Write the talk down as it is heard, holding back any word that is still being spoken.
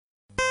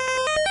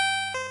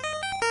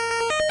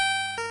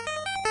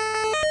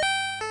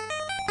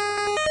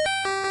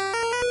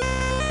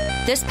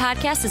This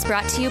podcast is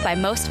brought to you by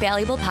Most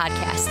Valuable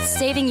Podcasts,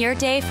 saving your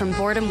day from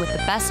boredom with the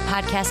best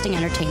podcasting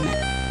entertainment.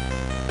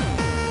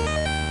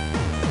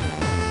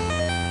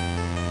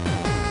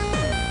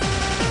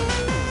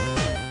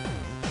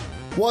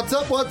 What's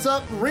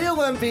up, real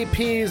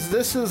MVPs?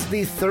 This is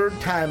the third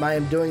time I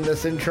am doing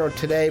this intro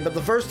today, but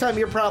the first time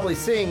you're probably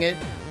seeing it,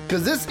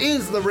 because this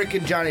is the Rick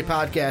and Johnny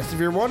podcast. If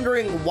you're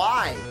wondering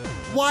why,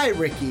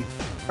 Ricky,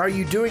 are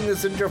you doing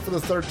this intro for the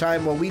third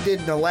time? Well, we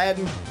did an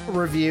Aladdin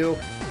review.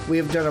 We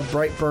have done a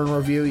Brightburn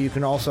review. You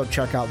can also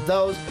check out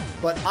those.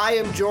 But I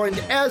am joined,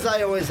 as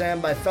I always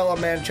am, by fellow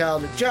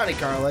man-child Johnny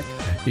Carlick.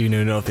 You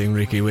know nothing,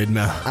 Ricky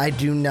Widmer. I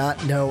do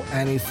not know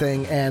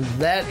anything, and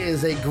that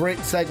is a great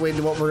segue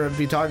into what we're going to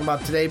be talking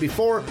about today.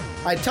 Before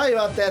I tell you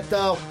about that,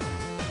 though,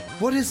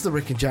 what is the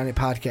Rick and Johnny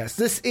podcast?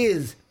 This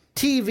is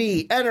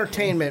TV,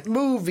 entertainment,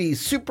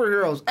 movies,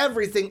 superheroes,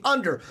 everything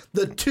under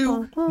the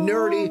two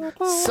nerdy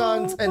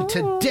suns. And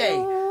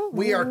today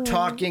we are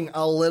talking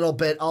a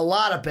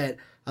lot of bit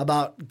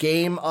about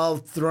Game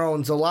of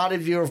Thrones. A lot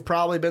of you have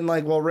probably been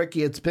like, well,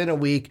 Ricky, it's been a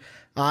week.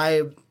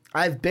 I've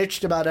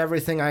bitched about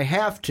everything I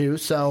have to,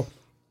 so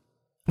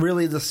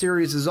really the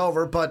series is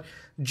over. But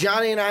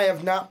Johnny and I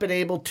have not been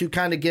able to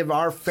kind of give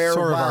our farewell.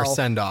 Sort of our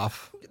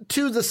send-off.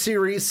 To the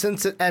series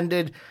since it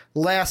ended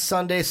last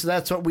Sunday, so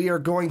that's what we are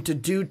going to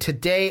do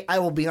today. I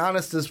will be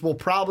honest, this will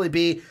probably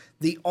be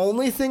the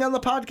only thing on the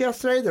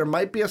podcast today. There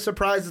might be a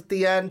surprise at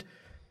the end,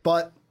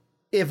 but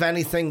if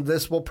anything,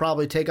 this will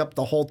probably take up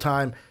the whole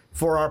time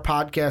for our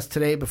podcast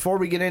today. Before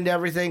we get into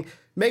everything,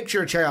 make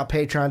sure to check out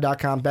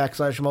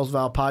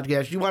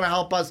patreon.com/mostvaluablepodcast. You want to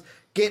help us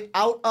get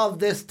out of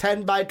this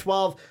 10 by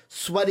 12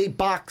 sweaty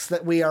box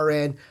that we are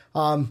in.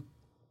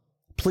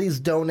 Please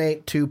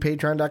donate to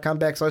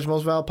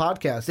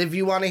patreon.com/mostvaluablepodcast. If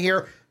you want to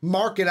hear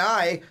Mark and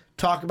I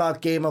talk about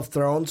Game of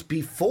Thrones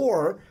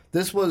before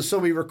this was, so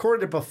we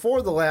recorded it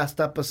before the last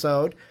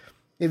episode.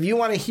 If you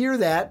want to hear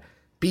that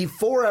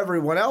before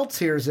everyone else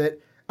hears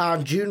it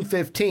on June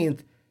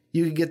 15th,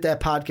 you can get that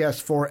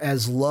podcast for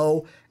as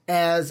low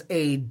as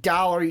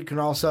 $1. You can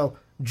also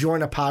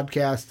join a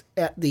podcast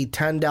at the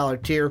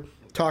 $10 tier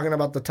talking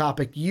about the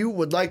topic you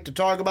would like to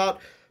talk about.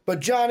 But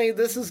Johnny,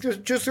 this is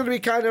just going to be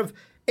kind of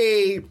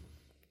a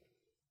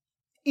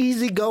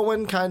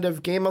easygoing kind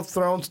of Game of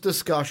Thrones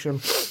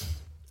discussion.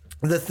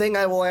 The thing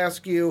I will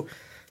ask you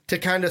to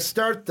kind of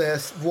start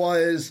this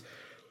was,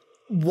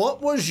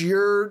 what was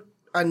your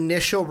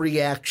initial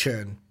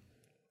reaction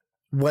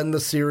when the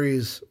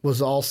series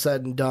was all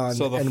said and done?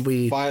 So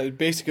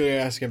basically you're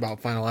asking about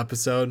final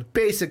episode?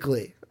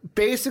 Basically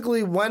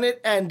when it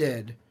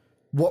ended,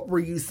 what were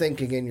you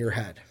thinking in your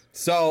head?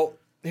 So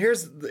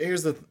here's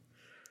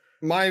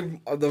my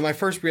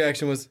first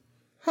reaction was,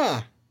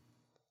 huh.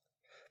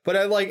 But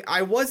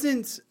I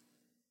wasn't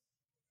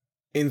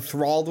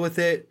enthralled with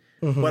it,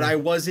 but I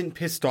wasn't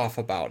pissed off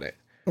about it.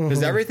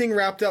 Because everything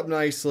wrapped up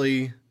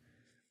nicely.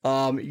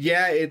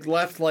 It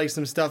left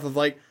some stuff of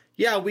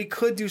we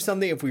could do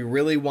something if we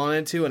really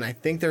wanted to, and I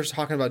think they're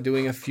talking about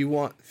doing a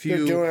few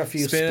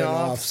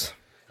spin-offs.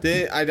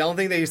 I don't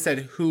think they said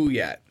who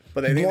yet,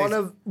 but I think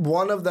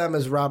one of them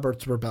is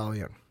Robert's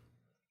Rebellion.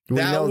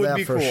 That would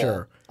be cool.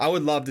 Sure. I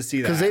would love to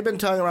see that. Because they've been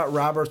talking about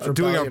Robert's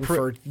Rebellion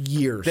for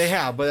years. They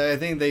have, but I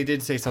think they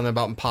did say something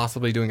about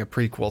possibly doing a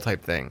prequel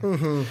type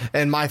thing.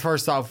 And my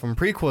first thought from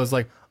prequel is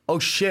oh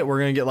shit, we're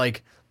going to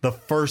get the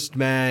First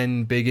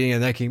Men beginning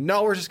and then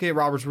no, we're just going to get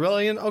Robert's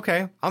Rebellion.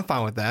 Okay, I'm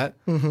fine with that.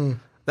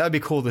 That'd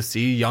be cool to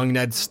see. Young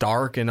Ned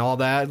Stark and all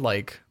that,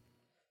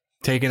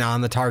 taking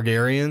on the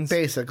Targaryens.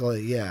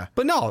 Basically, yeah.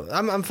 But no,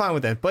 I'm fine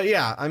with that. But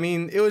yeah, I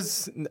mean,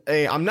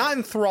 I'm not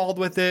enthralled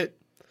with it,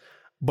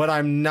 but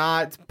I'm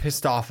not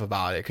pissed off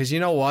about it. Because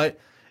you know what?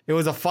 It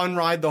was a fun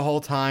ride the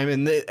whole time,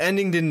 and the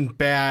ending didn't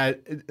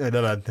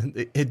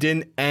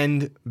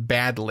end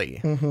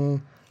badly.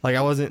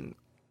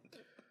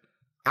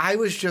 I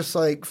was just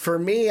for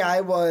me, I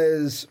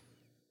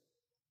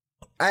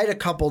had a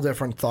couple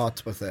different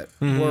thoughts with it.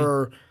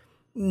 Where,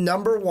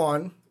 number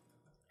one,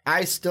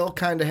 I still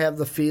kind of have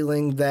the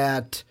feeling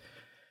that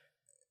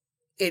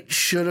it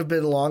should have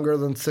been longer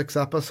than 6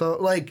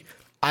 episodes.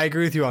 I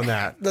agree with you on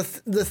that.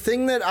 The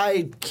thing that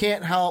I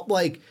can't help,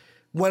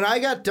 when I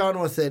got done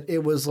with it,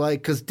 it was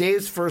because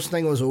Dave's first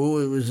thing was,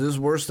 was this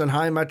worse than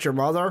How I Met Your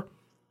Mother?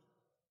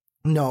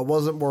 No, it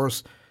wasn't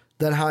worse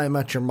than How I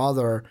Met Your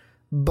Mother.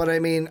 But I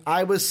mean,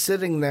 I was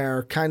sitting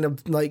there kind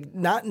of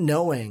not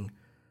knowing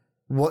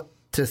what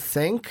to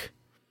think,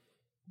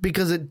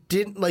 because it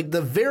didn't,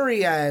 the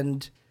very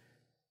end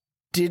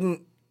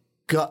didn't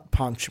gut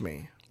punch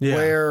me. Yeah.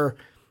 Where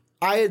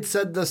I had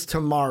said this to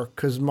Mark,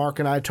 because Mark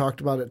and I talked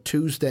about it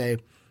Tuesday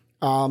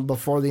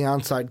before the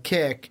onside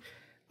kick.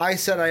 I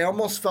said I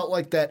almost felt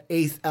like that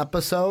 8th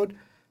episode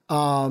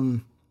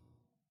kind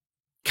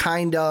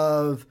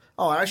of...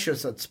 Oh, I should have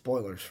said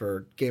spoilers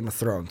for Game of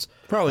Thrones.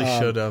 Probably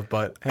should have,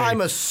 but hey. I'm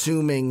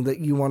assuming that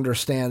you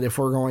understand if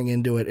we're going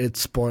into it,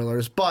 it's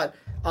spoilers. But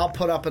I'll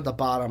put up at the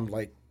bottom,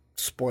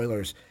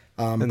 spoilers.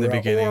 In the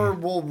beginning.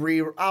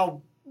 Or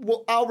I'll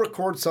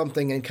record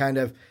something and kind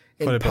of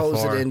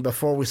impose it in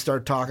before we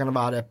start talking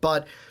about it.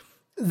 But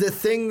the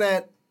thing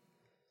that,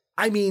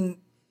 I mean,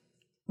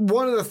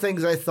 one of the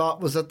things I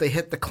thought was that they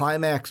hit the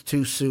climax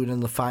too soon in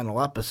the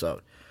final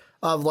episode.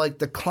 Of like,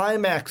 the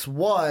climax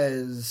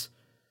was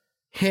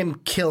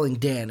him killing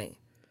Dany.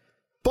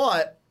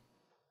 But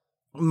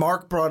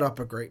Mark brought up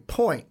a great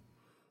point.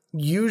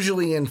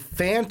 Usually in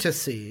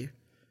fantasy,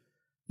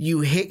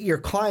 you hit your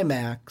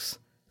climax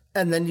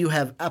and then you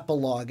have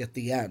epilogue at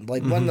the end.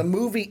 Like when the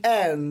movie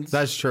ends,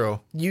 That's true.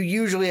 you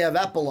usually have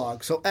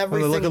epilogue. So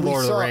everything look at we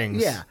Lord of saw, the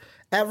Rings. yeah,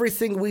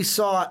 everything we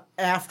saw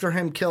after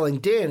him killing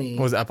Dany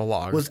Was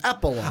epilogue. was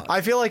epilogue.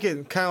 I feel like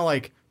it kind of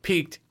like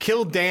peaked,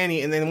 killed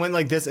Dany, and then went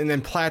like this, and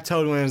then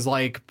plateaued when it was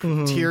like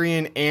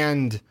Tyrion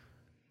and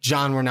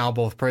Jon were now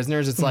both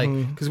prisoners. It's like,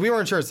 because we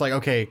weren't sure. It's like,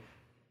 okay,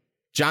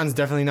 Jon's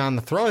definitely not on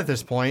the throne at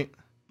this point.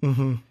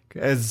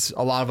 As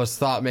a lot of us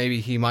thought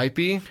maybe he might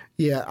be.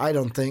 Yeah, I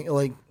don't think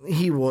like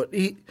he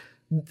would.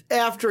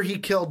 After he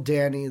killed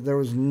Dany, there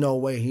was no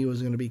way he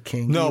was going to be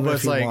king. No, even but if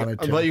it's he like, wanted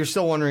to. but you're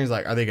still wondering,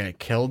 like, are they going to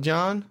kill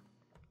Jon?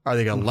 Are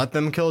they going to let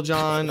them kill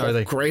Jon? Are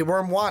they? Grey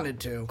Worm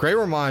wanted to. Grey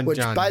Worm wanted Which,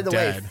 Jon by the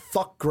dead. way,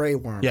 fuck Grey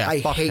Worm. Yeah,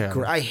 I fuck hate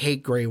him. I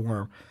hate Grey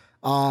Worm.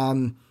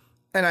 And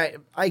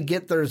I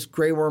get there's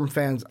Grey Worm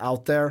fans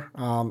out there,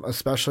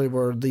 especially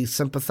where these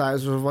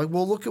sympathizers are like,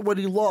 well, look at what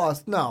he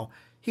lost. No,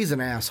 he's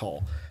an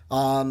asshole.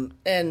 And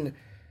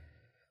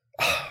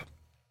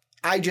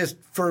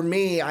for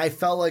me, I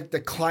felt like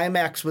the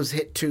climax was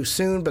hit too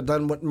soon, but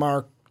then what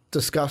Mark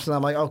discussed, and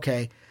I'm like,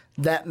 okay,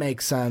 that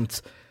makes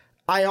sense.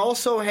 I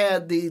also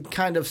had the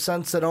kind of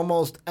sense that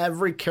almost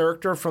every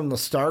character from the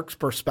Starks'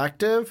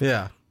 perspective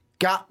Yeah.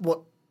 got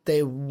what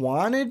they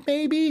wanted,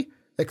 maybe,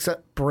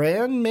 except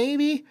Bran,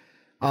 maybe.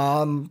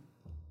 Arya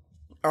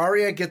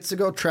gets to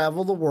go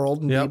travel the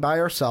world and be by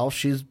herself.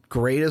 She's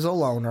great as a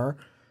loner.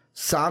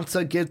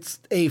 Sansa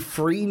gets a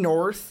free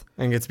North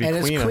And gets to be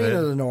and queen is of queen it.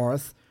 of the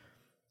North.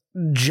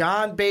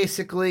 Jon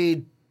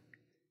basically,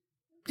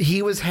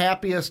 he was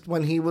happiest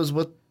when he was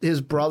with his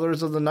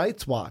brothers of the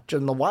Night's Watch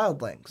and the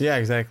Wildlings. Yeah,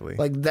 exactly.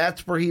 Like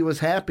that's where he was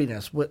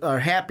happiest with that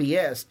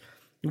Mostly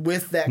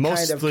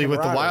kind of with the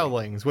camaraderie.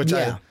 wildlings,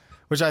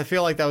 which I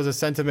feel like that was a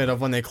sentiment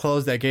of when they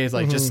closed that gate. It's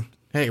like, just,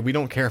 hey, we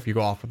don't care if you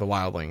go off with the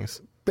wildlings.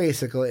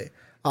 Basically.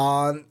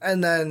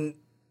 And then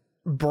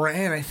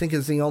Bran, I think,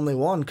 is the only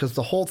one, because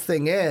the whole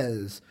thing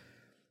is,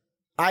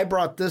 I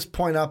brought this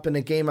point up in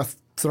a Game of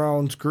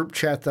Thrones group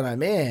chat that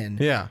I'm in.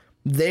 Yeah.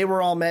 They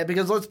were all mad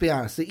because, let's be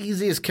honest, the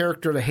easiest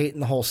character to hate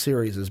in the whole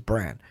series is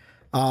Bran.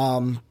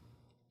 And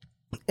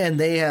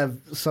they have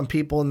some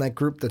people in that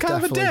group that Kind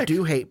of a definitely dick.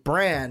 do hate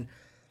Bran.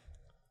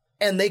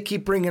 And they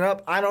keep bringing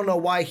up, I don't know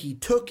why he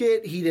took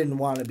it. He didn't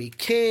want to be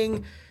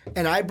king.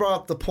 And I brought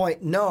up the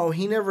point, no,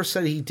 he never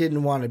said he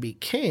didn't want to be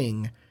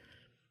king.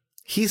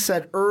 He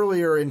said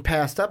earlier in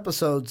past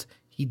episodes,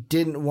 he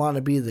didn't want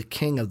to be the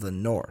king of the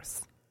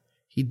North.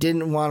 He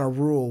didn't want to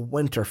rule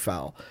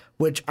Winterfell,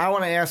 which I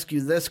want to ask you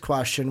this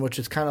question, which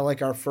is kind of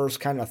like our first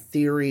kind of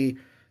theory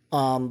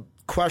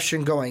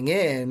question going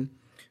in.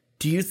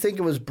 Do you think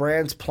it was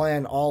Bran's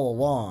plan all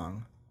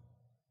along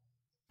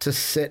to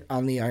sit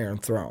on the Iron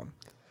Throne?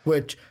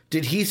 Which,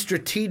 did he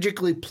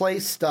strategically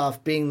place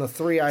stuff being the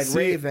three-eyed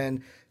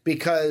raven?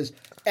 Because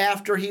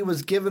after he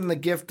was given the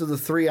gift of the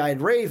three-eyed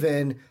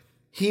raven,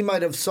 he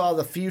might have saw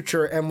the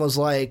future and was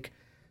like,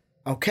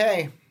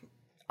 okay,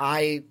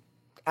 I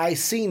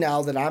see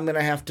now that I'm going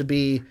to have to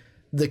be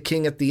the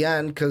king at the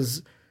end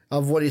because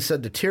of what he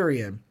said to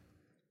Tyrion.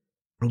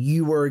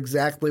 You were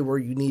exactly where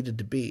you needed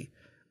to be,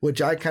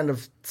 which I kind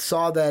of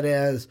saw that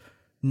as,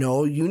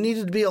 no, you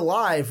needed to be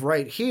alive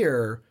right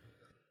here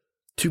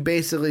to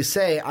basically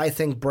say, I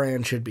think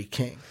Bran should be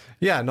king.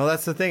 Yeah, no,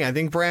 that's the thing. I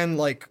think Bran,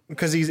 like,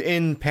 because he's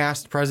in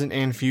past, present,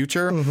 and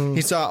future, he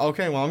saw,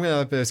 okay, well, I'm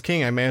going to be this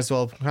king. I may as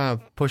well kind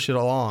of push it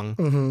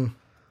along.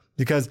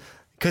 Because,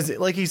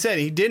 like he said,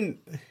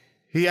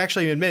 he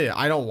actually admitted,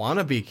 I don't want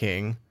to be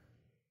king,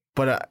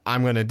 but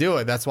I'm going to do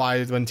it. That's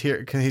why when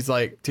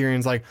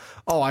Tyrion's like,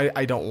 oh,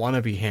 I don't want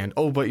to be Hand.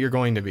 Oh, but you're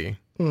going to be.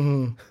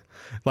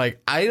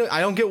 Like, I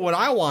don't get what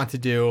I want to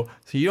do,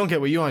 so you don't get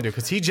what you want to do,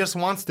 because he just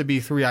wants to be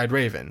Three-Eyed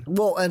Raven.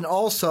 Well, and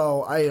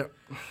also,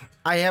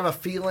 I have a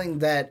feeling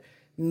that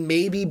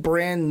maybe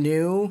Bran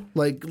knew,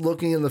 like,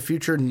 looking in the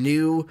future,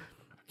 knew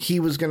he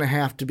was going to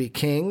have to be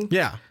king.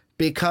 Yeah.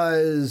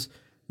 Because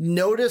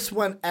notice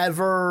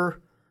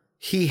whenever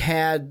he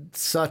had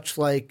such,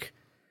 like,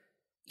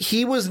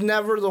 he was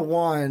never the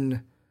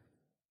one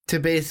to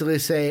basically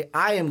say,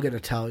 I am going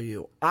to tell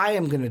you, I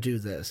am going to do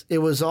this. It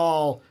was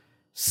all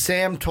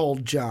Sam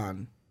told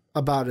Jon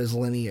about his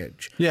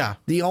lineage. Yeah.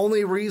 The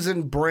only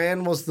reason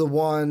Bran was the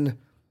one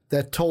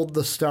that told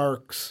the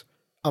Starks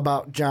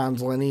about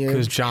Jon's lineage,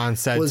 Because Jon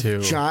said was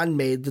to. Jon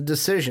made the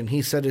decision.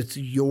 He said it's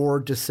your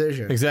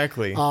decision.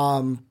 Exactly.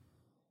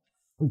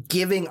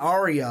 Giving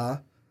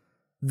Arya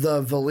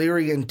the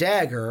Valyrian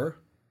dagger,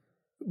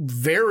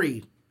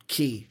 very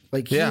key.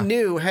 Like, he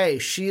knew, hey,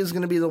 she is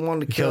going to be the one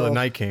to kill the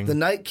Night King. The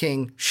Night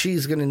King,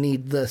 she's going to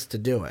need this to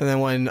do it. And then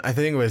when I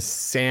think it was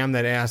Sam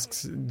that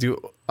asks,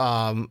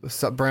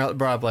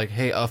 brought up like,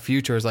 hey, a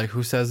future is like,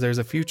 who says there's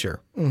a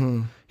future?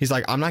 Mm-hmm. He's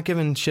like, I'm not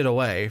giving shit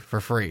away for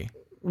free.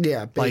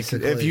 Yeah,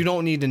 basically. Like, if you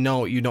don't need to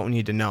know it, you don't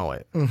need to know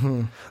it.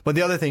 Mm-hmm. But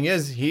the other thing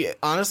is, he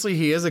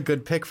is a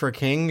good pick for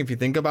king if you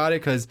think about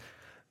it, because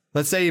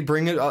let's say you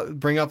bring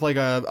up like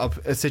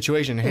a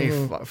situation,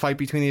 hey, fight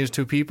between these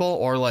two people,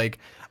 or like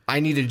I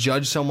need to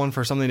judge someone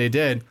for something they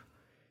did.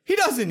 He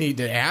doesn't need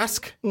to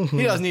ask. Mm-hmm.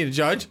 He doesn't need to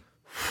judge.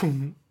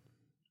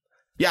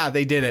 Yeah,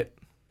 they did it.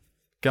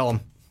 Kill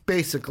them.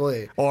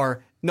 Basically.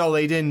 Or, no,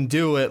 they didn't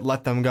do it.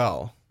 Let them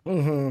go.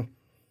 Mm-hmm.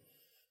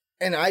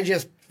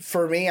 And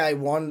for me, I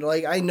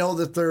know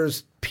that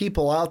there's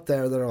people out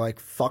there that are like,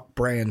 fuck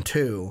Bran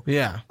too.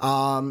 Yeah.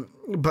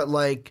 But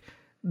like,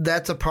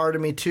 that's a part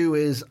of me too,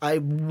 is I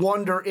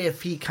wonder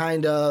if he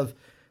kind of,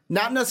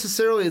 not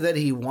necessarily that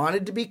he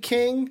wanted to be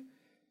king,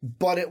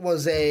 but it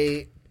was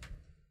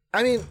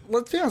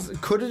let's be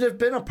honest, could it have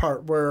been a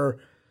part where,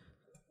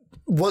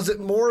 was it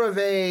more of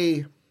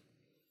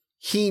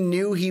he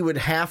knew he would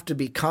have to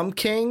become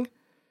king?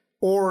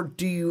 Or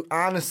do you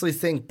honestly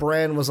think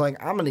Bran was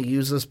like, I'm going to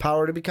use this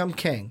power to become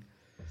king?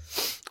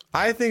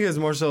 I think it's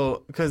more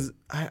so because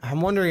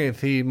I'm wondering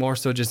if he more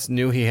so just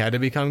knew he had to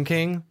become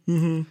king.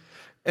 Mm-hmm.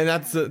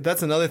 And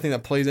that's another thing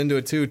that plays into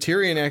it too.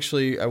 Tyrion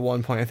actually, at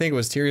one point, I think it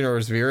was Tyrion or it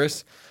was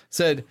Varys,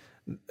 said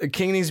a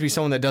king needs to be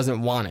someone that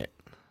doesn't want it.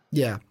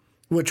 Yeah.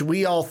 Which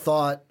we all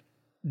thought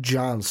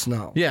Jon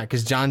Snow. Yeah,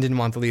 because Jon didn't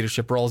want the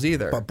leadership roles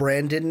either. But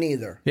Bran didn't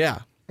either. Yeah.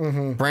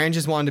 Mm-hmm. Bran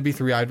just wanted to be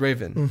Three-Eyed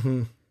Raven.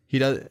 Mm-hmm.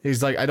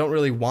 He's like, I don't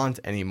really want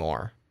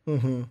anymore.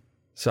 Mm-hmm.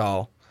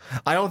 So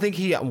I don't think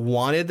he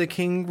wanted the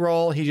king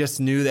role. He just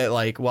knew that,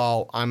 like,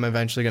 well, I'm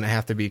eventually going to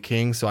have to be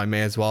king, so I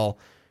may as well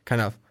kind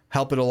of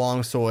help it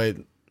along so it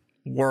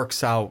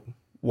works out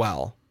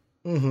well.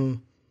 Mm-hmm.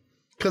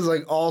 Because,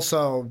 like,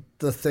 also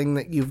the thing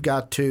that you've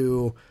got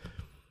to,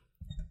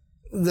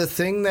 because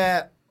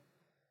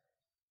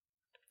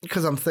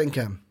I'm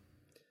thinking,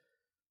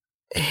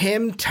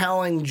 him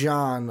telling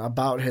Jon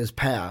about his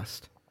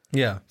past.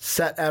 Yeah.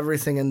 Set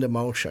everything into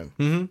motion.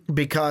 Mm-hmm.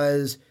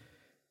 Because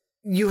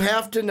you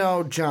have to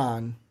know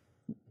Jon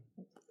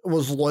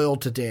was loyal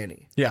to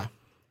Dany. Yeah.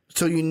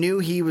 So you knew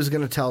he was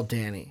going to tell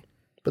Dany.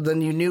 But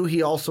then you knew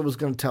he also was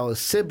going to tell his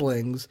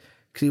siblings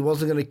because he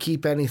wasn't going to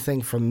keep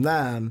anything from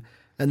them.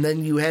 And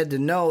then you had to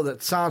know that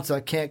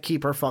Sansa can't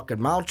keep her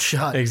fucking mouth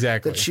shut.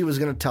 Exactly. That she was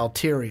going to tell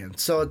Tyrion.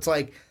 So it's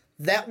like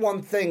that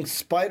one thing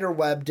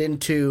spiderwebbed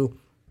into,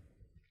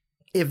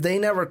 if they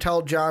never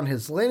tell Jon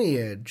his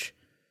lineage,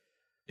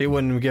 it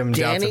wouldn't give him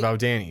doubts about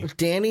Dany.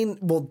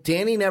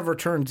 Dany never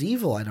turns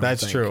evil, I don't think.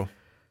 That's true.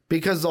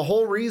 Because the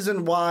whole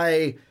reason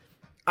why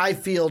I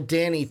feel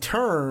Dany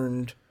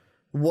turned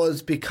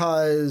was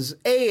because,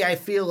 I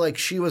feel like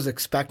she was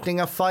expecting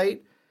a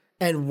fight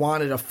and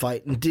wanted a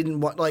fight and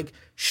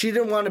she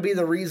didn't want to be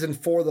the reason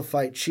for the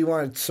fight. She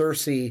wanted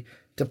Cersei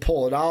to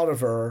pull it out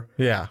of her.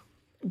 Yeah.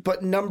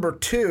 But number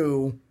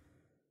two,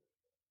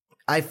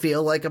 I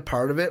feel like a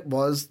part of it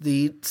was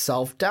the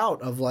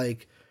self-doubt of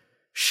like,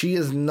 she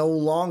has no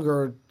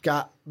longer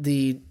got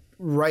the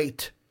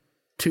right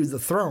to the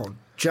throne.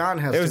 Jon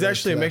has. It was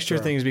actually a mixture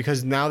of things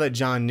because now that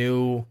Jon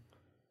knew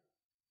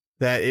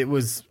that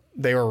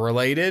they were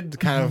related,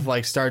 kind of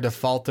like started to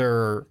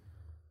falter.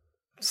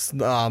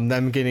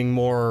 Them getting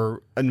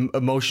more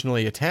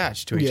emotionally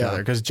attached to each other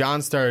because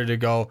Jon started to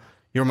go,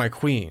 "You're my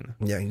queen."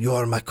 Yeah,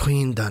 you're my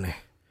queen, Dany.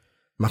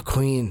 My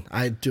queen.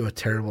 I do a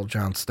terrible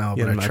Jon Snow,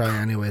 but I try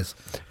anyways.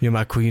 You're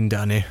my queen,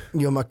 Dany.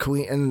 You're my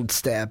queen, and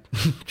stab.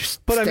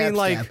 But stab, I mean,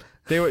 like,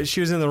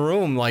 she was in the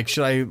room. Like,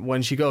 should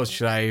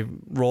I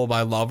roll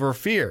by love or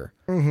fear?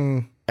 Mm-hmm.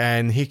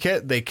 And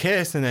they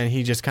kiss, and then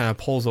he just kind of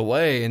pulls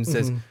away and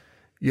says,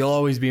 "You'll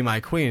always be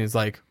my queen." It's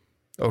like,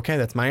 okay,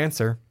 that's my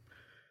answer.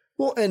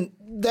 Well, and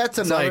that's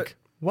another. Like,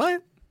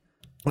 what?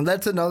 And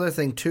that's another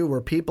thing too,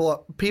 where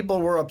people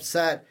were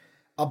upset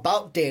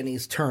about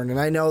Dany's turn, and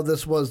I know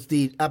this was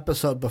the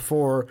episode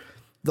before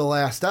the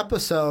last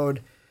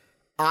episode.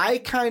 I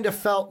kind of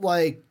felt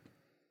like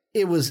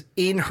it was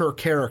in her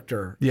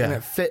character, and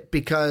it fit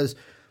because,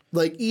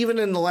 like, even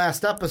in the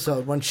last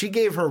episode when she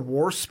gave her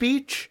war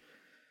speech,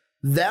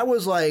 that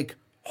was like,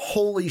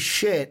 holy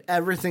shit,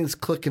 everything's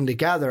clicking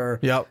together.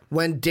 Yep.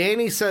 When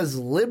Dany says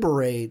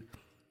liberate,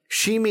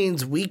 she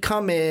means we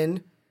come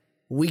in,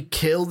 we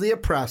kill the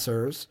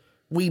oppressors,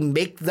 we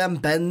make them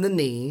bend the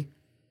knee,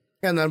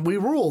 and then we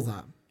rule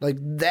them. Like,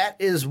 that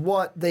is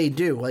what they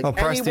do. Like,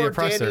 any work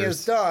Dany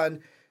has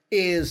done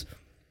is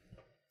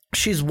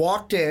she's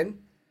walked in,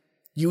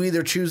 you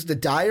either choose to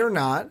die or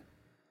not,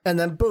 and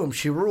then boom,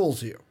 she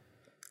rules you.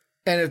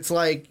 And it's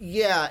like,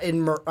 yeah,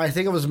 I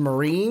think it was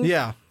Meereen.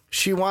 Yeah.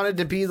 She wanted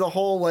to be the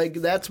whole, like,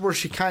 that's where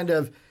she kind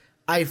of,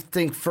 I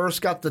think,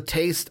 first got the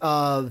taste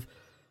of,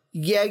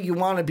 yeah, you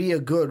want to be a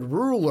good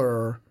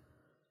ruler,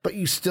 but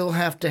you still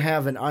have to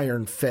have an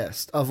iron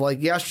fist of like,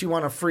 yes, you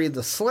want to free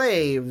the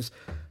slaves,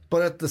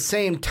 but at the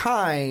same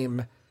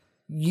time,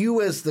 you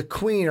as the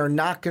queen are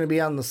not going to be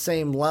on the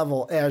same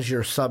level as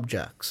your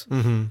subjects.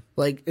 Mm-hmm.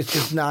 Like, it's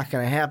just not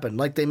going to happen.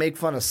 Like, they make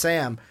fun of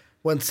Sam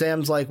when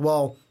Sam's like,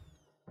 well,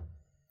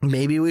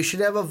 maybe we should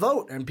have a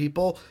vote and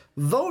people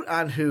vote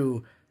on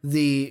who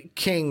the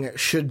king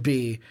should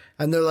be.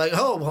 And they're like,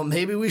 oh, well,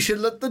 maybe we should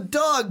let the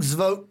dogs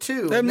vote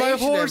too. And my they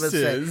should have a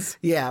say. horses.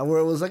 Yeah, where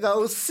it was like,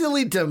 oh,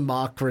 silly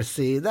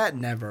democracy. That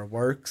never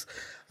works.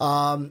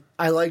 I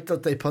like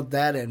that they put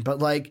that in. But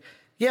like,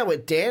 yeah,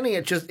 with Dany,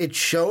 it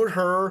showed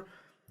her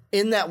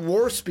in that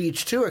war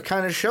speech too. It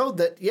kind of showed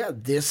that, yeah,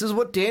 this is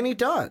what Dany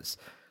does.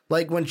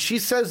 Like when she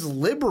says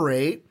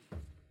liberate,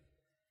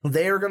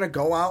 they are going to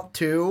go out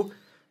to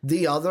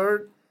the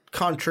other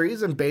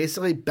countries and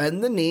basically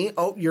bend the knee.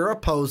 Oh, you're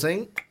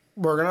opposing.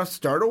 We're going to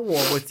start a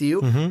war with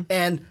you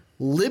and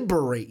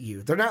liberate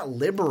you. They're not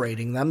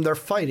liberating them. They're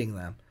fighting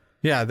them.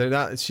 Yeah, they're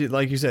not.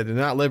 Like you said, they're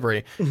not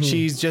liberating.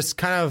 She's just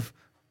kind of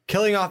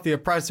killing off the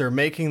oppressor,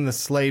 making the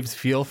slaves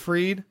feel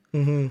freed,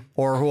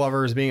 or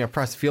whoever is being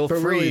oppressed feel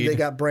But freed. really, they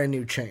got brand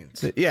new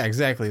chains. Yeah,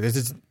 exactly. This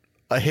is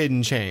a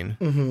hidden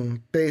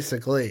chain.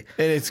 Basically.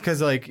 And it's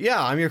because, like,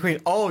 yeah, I'm your queen.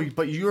 Oh,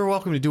 but you're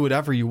welcome to do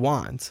whatever you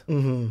want.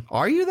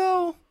 Are you,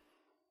 though?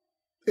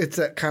 It's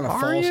that kind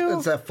of false. you?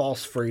 It's that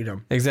false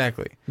freedom.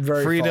 Exactly.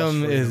 Very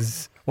freedom false freedom.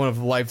 is one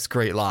of life's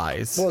great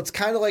lies. Well, it's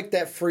kind of like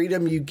that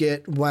freedom you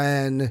get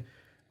when,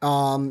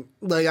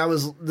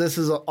 this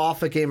is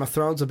off of Game of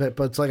Thrones a bit,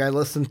 but it's like I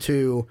listened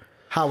to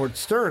Howard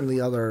Stern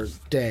the other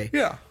day.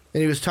 Yeah.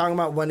 And he was talking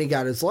about when he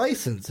got his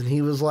license, and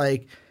he was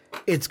like,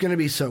 it's going to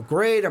be so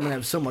great. I'm going to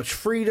have so much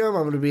freedom.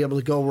 I'm going to be able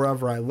to go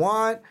wherever I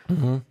want.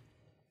 And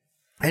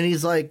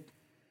he's like,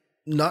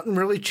 nothing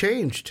really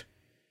changed.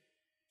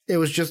 It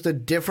was just a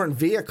different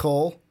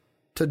vehicle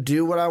to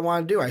do what I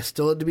want to do. I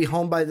still had to be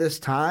home by this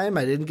time.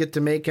 I didn't get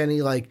to make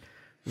any like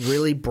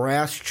really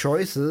brash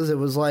choices. It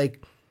was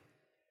like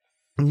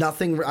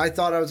nothing. I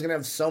thought I was going to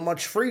have so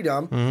much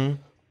freedom,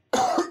 and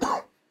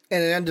it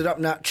ended up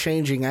not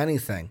changing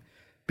anything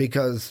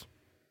because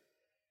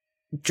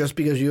just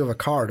because you have a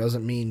car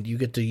doesn't mean you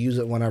get to use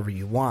it whenever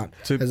you want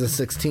as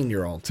a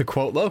 16-year-old. To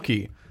quote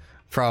Loki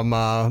from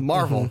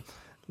Marvel,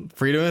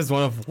 freedom is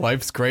one of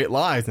life's great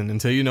lies, and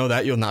until you know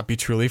that, you'll not be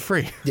truly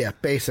free. Yeah,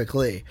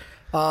 basically.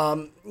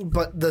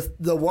 But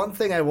the one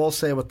thing I will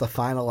say with the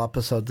final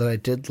episode that I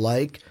did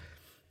like,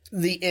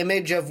 the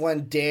image of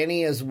when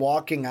Dany is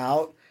walking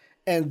out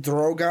and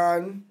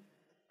Drogon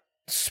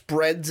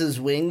spreads his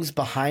wings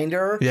behind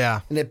her. Yeah.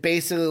 And it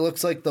basically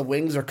looks like the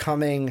wings are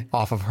coming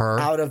Off of her.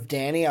 out of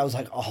Dany. I was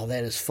like, oh,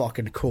 that is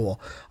fucking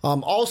cool.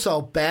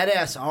 Also,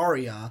 badass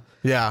Arya.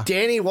 Yeah.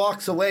 Dany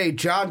walks away.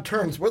 Jon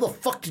turns. Where the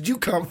fuck did you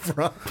come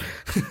from?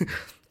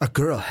 A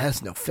girl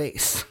has no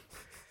face.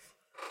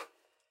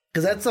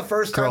 Because that's the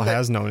first time. Girl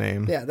has no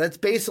name. Yeah, that's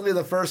basically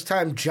the first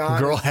time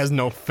Jon. Girl has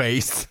no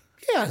face.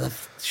 Yeah, the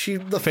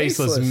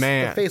Faceless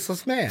man. The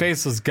faceless man.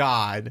 Faceless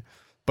God.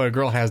 But a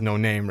girl has no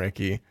name,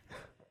 Ricky.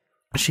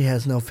 She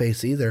has no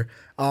face either.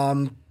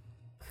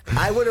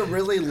 I would have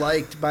really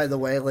liked, by the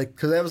way, like,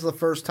 because that was the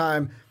first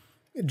time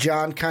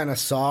Jon kind of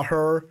saw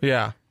her,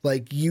 Yeah.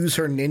 like, use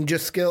her ninja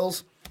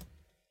skills.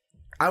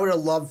 I would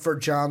have loved for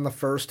Jon the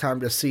first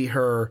time to see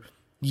her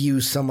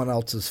use someone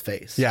else's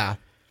face. Yeah.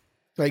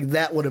 Like,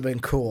 that would have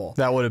been cool.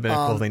 That would have been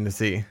a cool thing to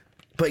see.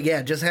 But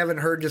yeah, just having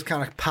her just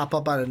kind of pop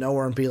up out of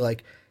nowhere and be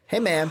like, hey,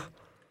 man,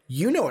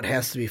 you know it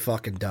has to be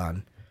fucking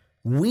done.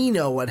 We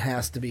know what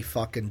has to be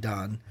fucking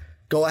done.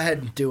 Go ahead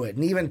and do it.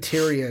 And even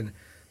Tyrion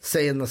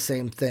saying the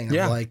same thing.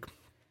 Yeah. Like,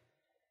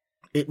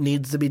 it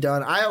needs to be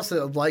done. I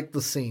also like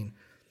the scene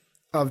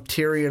of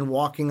Tyrion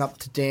walking up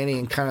to Dany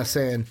and kind of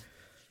saying,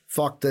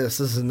 fuck this.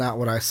 This is not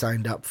what I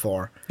signed up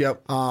for.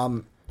 Yep.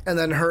 And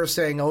then her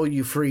saying, oh,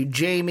 you freed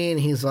Jaime. And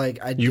he's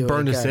like, I'd do it You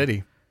burned a again.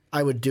 city.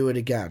 I would do it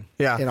again.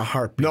 Yeah. In a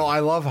heartbeat. No, I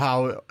love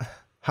how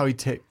he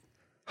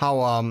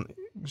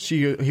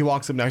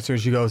walks up next to her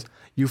and she goes,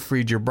 you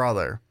freed your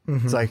brother.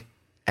 It's like,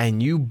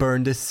 and you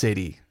burned a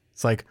city.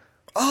 It's like,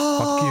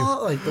 fuck you.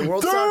 Like the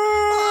world star.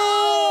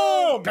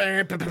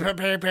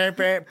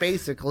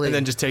 Basically. And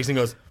then just takes and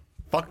goes,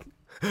 fuck,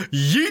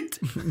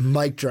 yeet.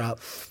 Mic drop.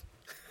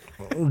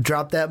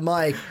 Drop that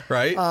mic.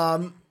 Right?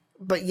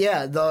 But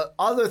yeah, the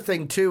other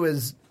thing too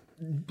is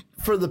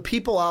for the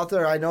people out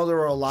there, I know there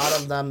were a lot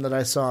of them that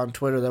I saw on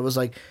Twitter that was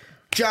like,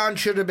 Jon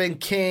should have been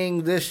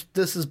king. This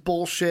is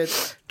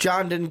bullshit.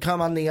 Jon didn't come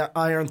on the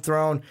Iron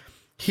Throne.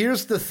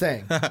 Here's the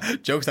thing.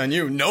 Joke's on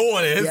you. No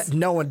one is. Yeah,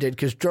 no one did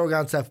because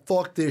Drogon said,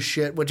 fuck this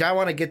shit, which I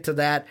want to get to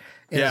that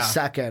in a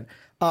second.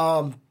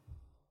 The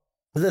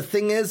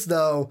thing is,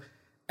 though,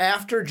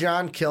 after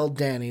Jon killed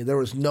Dany, there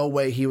was no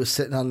way he was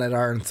sitting on that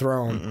Iron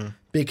Throne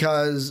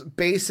because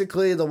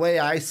basically the way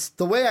I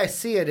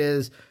see it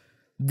is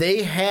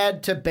they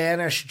had to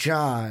banish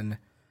Jon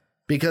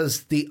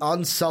because the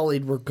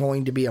Unsullied were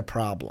going to be a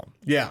problem.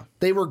 Yeah.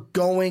 They were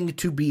going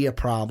to be a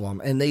problem,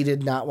 and they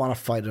did not want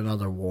to fight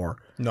another war.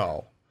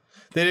 No.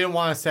 They didn't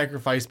want to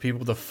sacrifice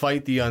people to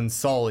fight the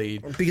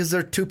Unsullied. Because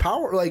they're too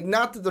powerful. Like,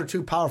 not that they're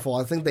too powerful.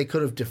 I think they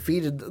could have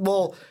defeated...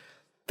 Well...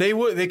 They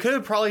could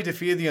have probably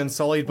defeated the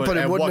Unsullied, but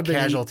at what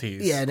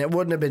casualties? Yeah, and it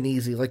wouldn't have been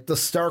easy. Like, the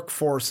Stark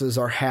forces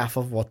are half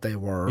of what they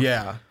were.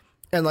 Yeah.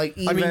 And, like,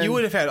 even... I mean, you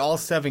would have had all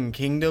 7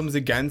 kingdoms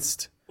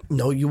against...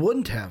 No, you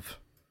wouldn't have.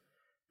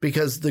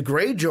 Because the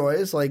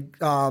Greyjoys, like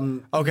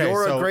Yora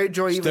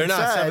Greyjoy even they're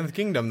not said, Seventh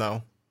Kingdom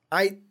though.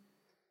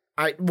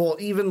 Well,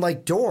 even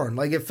like Dorne,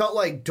 like it felt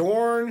like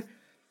Dorne.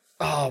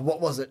 Oh, what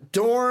was it?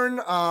 Dorne,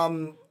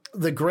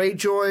 the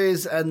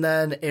Greyjoys, and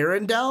then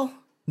Arendelle.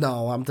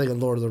 No, I'm thinking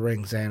Lord of the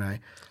Rings, ain't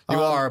I? You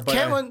are, but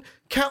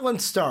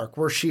Catelyn Stark,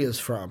 where she is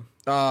from.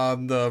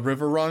 The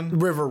River Run.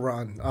 River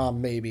Run,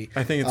 maybe.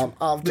 I think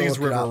it's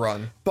River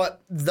Run.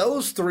 But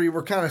those three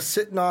were kind of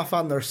sitting off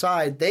on their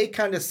side. They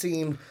kind of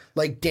seemed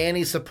like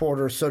Dany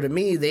supporters. So to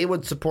me, they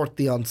would support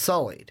the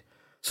Unsullied.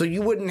 So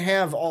you wouldn't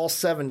have all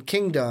 7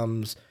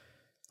 kingdoms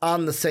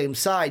on the same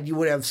side. You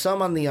would have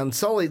some on the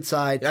Unsullied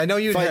side. I know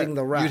you'd fighting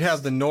the rest. You'd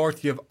have the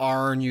North. You have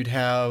Arryn. You'd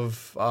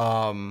have.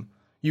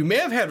 You may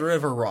have had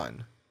River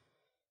Run.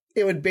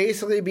 It would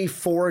basically be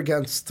 4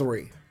 against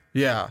 3.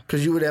 Yeah,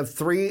 because you would have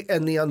 3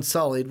 and the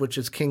Unsullied, which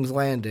is King's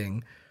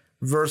Landing,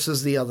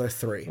 versus the other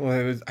 3.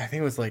 Well, I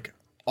think it was like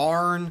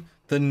Arryn,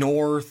 the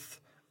North,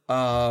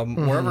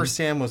 wherever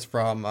Sam was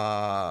from,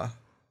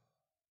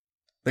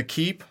 the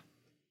Keep.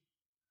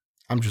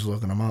 I'm just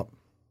looking them up.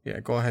 Yeah,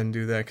 go ahead and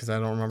do that because I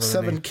don't remember.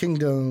 7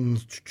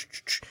 kingdoms.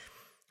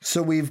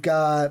 So we've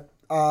got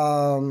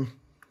the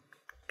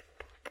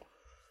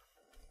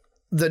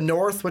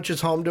North, which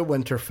is home to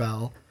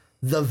Winterfell.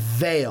 The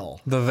Vale.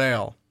 The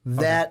Vale.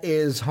 That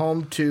is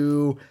home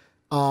to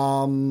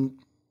Eyrie.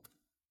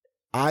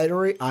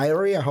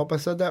 I hope I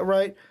said that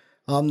right.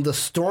 The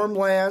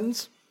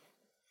Stormlands,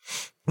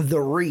 the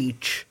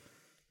Reach,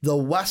 the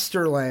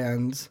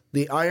Westerlands,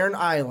 the Iron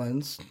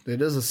Islands.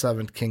 It is a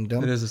 7th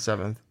kingdom. It is a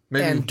 7th.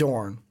 Maybe. And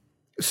Dorne.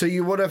 So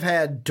you would have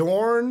had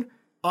Dorne,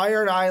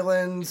 Iron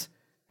Islands,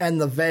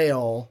 and the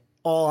Vale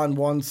all on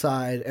one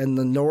side, and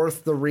the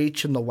North, the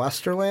Reach, and the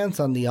Westerlands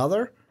on the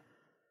other.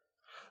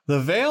 The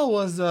Vale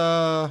was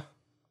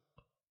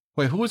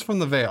wait, who was from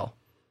the Vale?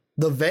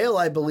 The Vale,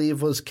 I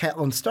believe, was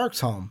Catelyn Stark's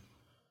home.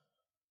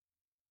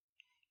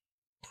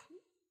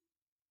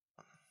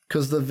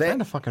 Because the Vale, I'm trying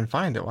to fucking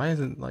find it. Why is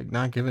it like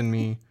not giving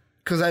me?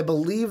 Because I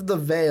believe the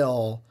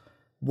Vale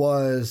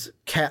was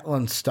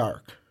Catelyn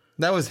Stark.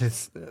 That was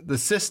the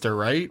sister,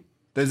 right?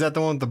 Is that the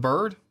one with the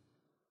bird?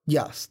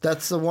 Yes,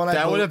 that's the one.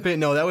 That would have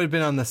been that would have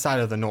been on the side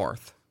of the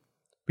North,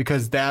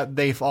 because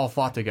they've all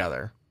fought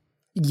together.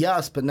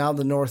 Yes, but now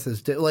the North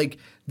is like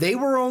they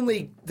were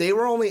only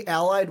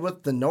allied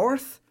with the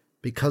North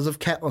because of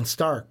Catelyn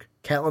Stark.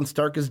 Catelyn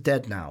Stark is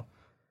dead now.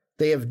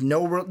 They have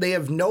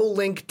no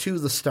link to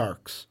the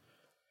Starks.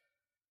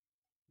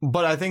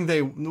 But I think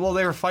they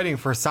were fighting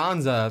for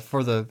Sansa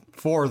for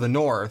the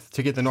North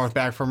to get the North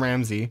back from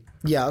Ramsay.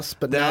 Yes,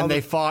 but then now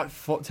they fought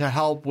to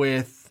help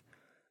with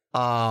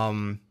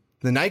the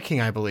Night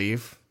King, I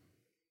believe.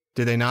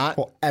 Did they not?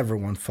 Well,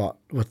 everyone fought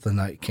with the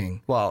Night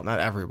King. Well, not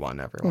everyone,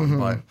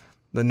 but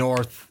the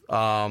North,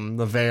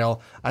 the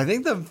Vale. I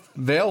think the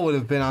Vale would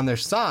have been on their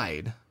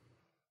side.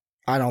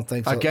 I don't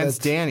think so.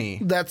 Against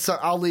Dany.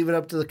 I'll leave it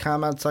up to the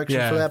comment section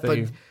for that.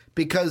 But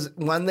because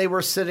when they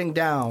were sitting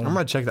down, I'm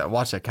gonna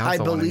watch that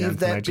council. I believe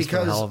that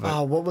because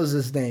what was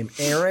his name?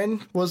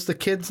 Aaron was the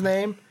kid's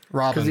name.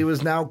 Robin, because he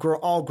was now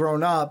all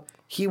grown up.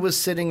 He was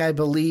sitting, I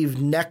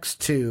believe, next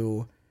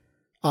to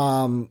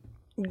the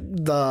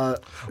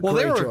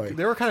Greyjoy.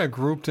 They were kind of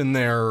grouped in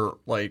their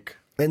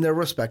in their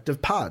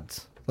respective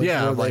pods.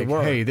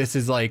 Hey, this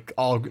is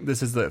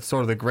the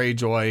sort of the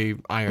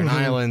Greyjoy Iron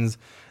Islands.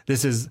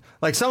 This is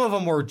some of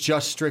them were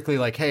just strictly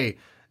hey,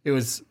 it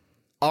was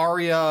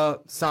Arya,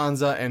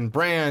 Sansa, and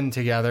Bran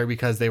together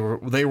because they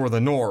were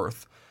the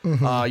North.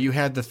 You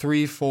had the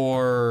 3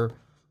 for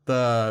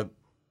the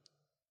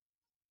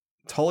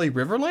Tully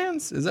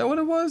Riverlands. Is that what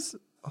it was?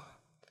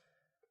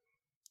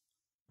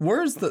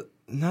 Where's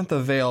not the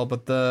Vale,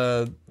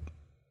 but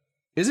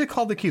is it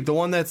called the Keep? The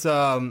one that's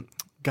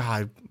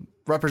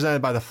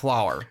represented by the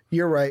flower.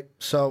 You're right.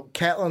 So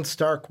Catelyn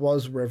Stark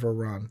was River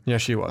Run. Yeah,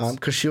 she was.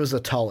 Because she was a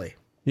Tully.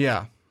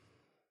 Yeah.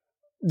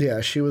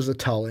 Yeah, she was a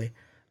Tully.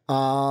 So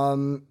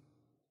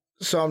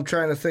I'm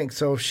trying to think.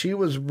 So if she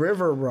was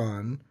River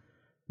Run,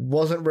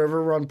 wasn't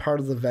River Run part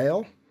of the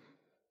Vale?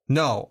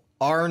 No.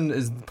 Arryn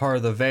is part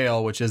of the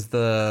Vale, which is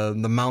the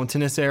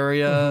mountainous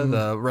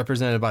area,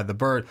 represented by the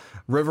bird.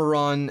 River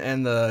Run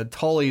and the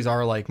Tullys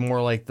are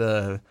more like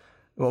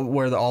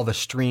where all the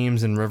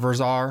streams and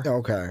rivers are.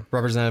 Okay.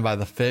 Represented by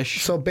the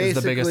fish. So basically,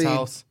 is the biggest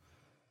house.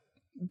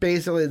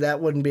 Basically, that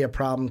wouldn't be a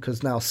problem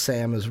because now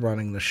Sam is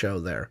running the show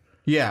there.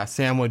 Yeah,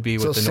 Sam would be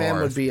with the North. So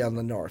Sam would be on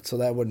the North, so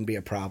that wouldn't be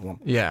a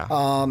problem. Yeah.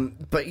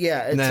 But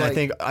yeah, it's and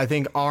then I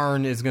think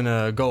Arryn is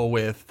gonna go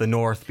with the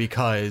North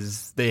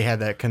because they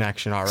had that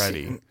connection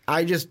already.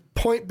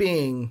 Point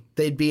being,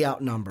 they'd be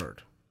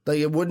outnumbered.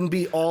 It wouldn't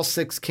be all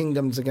 6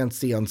 kingdoms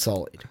against the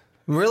Unsullied.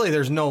 Really,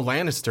 there's no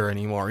Lannister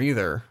anymore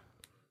either.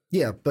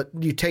 Yeah, but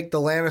you take the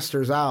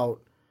Lannisters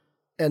out,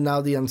 and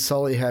now the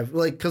Unsullied have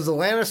because the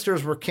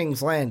Lannisters were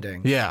King's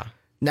Landing. Yeah.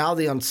 Now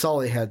the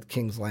Unsullied had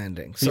King's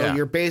Landing. So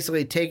you're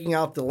basically taking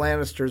out the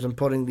Lannisters and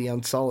putting the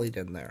Unsullied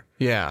in there.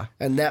 Yeah.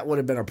 And that would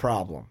have been a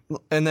problem.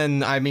 And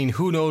then,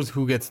 who knows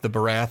who gets the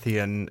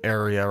Baratheon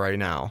area right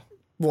now?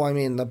 Well,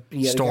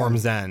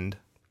 Storm's End.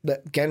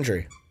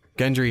 Gendry.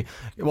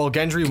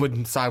 Gendry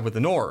would side with the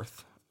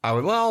North. I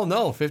would, well,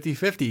 no,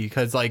 50-50,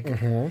 because like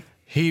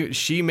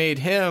she made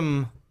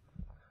him,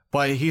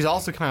 but he's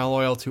also kind of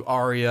loyal to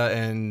Arya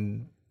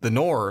and the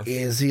North.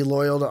 Is he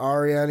loyal to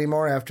Arya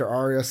anymore after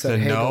Arya said,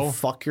 "Hey, no. go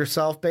fuck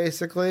yourself"?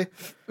 Basically,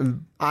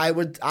 I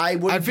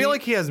feel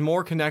like he has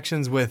more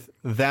connections with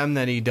them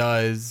than he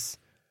does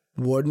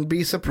wouldn't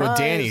be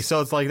surprised with Dany.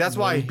 So it's like that's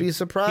why Wouldn't be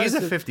surprised he's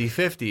a if-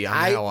 50-50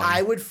 on that one.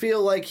 I would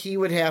feel like he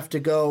would have to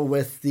go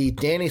with the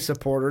Dany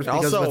supporters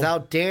because Also-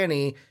 without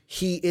Dany,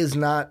 he is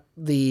not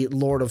the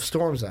Lord of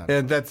Storm's End.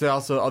 And that's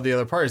also the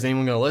other part. Is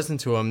anyone going to listen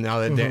to him now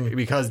that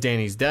because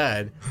Dany's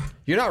dead?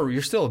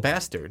 You're still a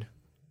bastard.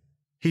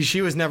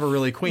 She was never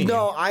really queen.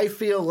 No, I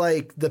feel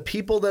like the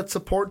people that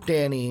support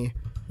Dany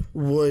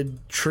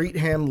would treat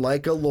him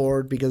like a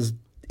lord because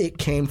it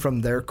came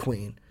from their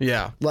queen.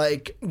 Yeah.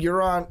 Like,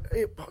 you're on...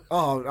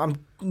 Oh, I'm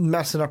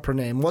messing up her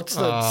name. What's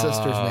the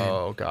sister's name?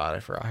 Oh, God, I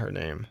forgot her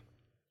name.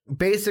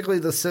 Basically,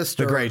 the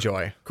sister... The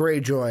Greyjoy.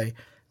 Greyjoy.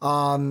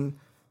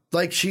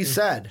 Like she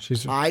said,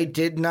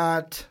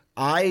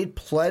 I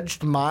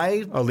pledged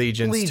my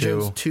Allegiance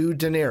to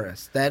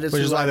Daenerys. That is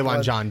Which is who why I they want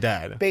pledged. Jon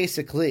dead.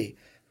 Basically.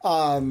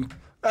 And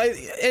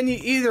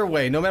either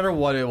way, no matter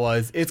what it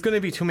was, it's going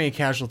to be too many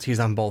casualties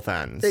on both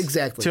ends.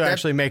 Exactly. To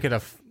actually make it a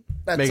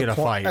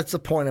fight. That's the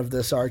point of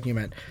this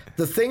argument.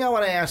 The thing I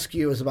want to ask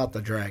you is about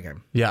the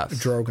dragon. Yes.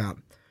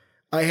 Drogon.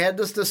 I had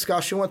this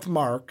discussion with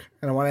Mark,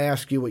 and I want to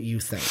ask you what you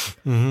think.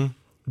 Mm-hmm.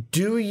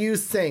 Do you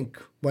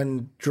think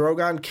when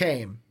Drogon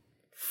came,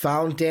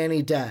 found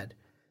Dany dead,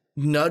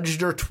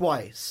 nudged her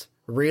twice,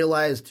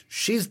 realized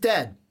she's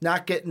dead,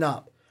 not getting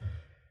up,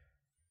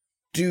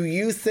 do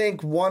you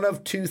think one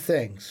of two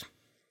things?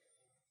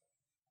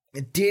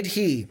 Did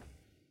he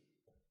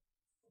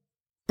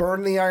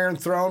burn the Iron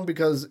Throne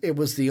because it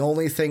was the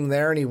only thing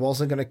there and he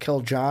wasn't going to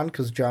kill Jon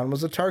because Jon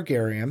was a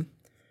Targaryen?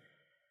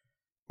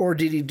 Or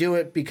did he do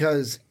it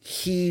because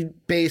he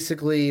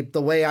basically,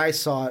 the way I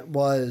saw it,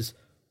 was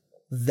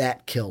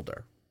that killed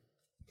her?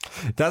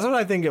 That's what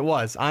I think it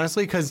was,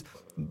 honestly, because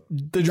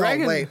the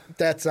dragon... No, wait,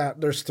 that's not...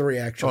 There's three,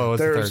 actually. Oh,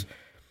 what's the third?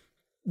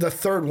 The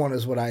third one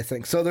is what I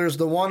think. So there's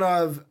the one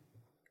of,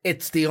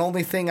 it's the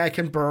only thing I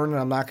can burn and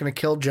I'm not going to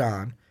kill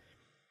Jon.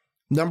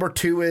 Number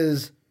two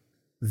is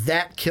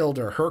that killed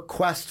her. Her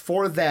quest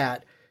for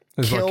that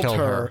killed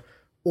her.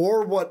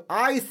 Or what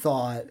I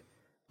thought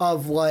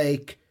of,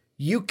 like,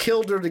 you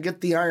killed her to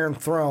get the Iron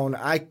Throne.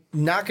 I'm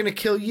not going to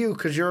kill you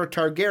because you're a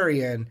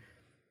Targaryen.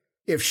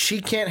 If she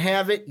can't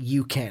have it,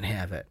 you can't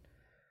have it.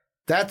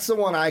 That's the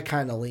one I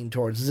kind of lean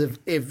towards. Is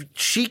if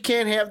she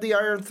can't have the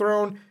Iron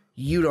Throne,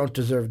 you don't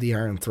deserve the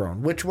Iron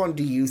Throne. Which one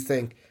do you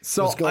think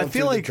was going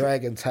through the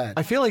dragon's head?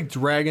 I feel like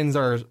dragons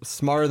are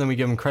smarter than we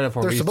give them credit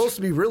for. They're supposed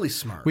to be really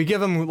smart. We give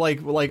them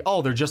like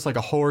oh, they're just like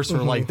a horse or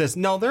like this.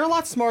 No, they're a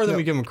lot smarter than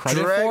we give them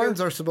credit Dragons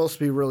for. are supposed to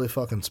be really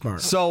fucking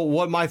smart. So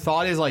what my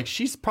thought is, like,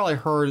 she's probably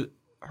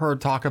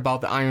heard talk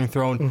about the Iron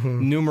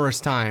Throne numerous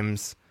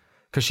times.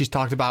 Because she's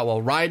talked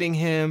about riding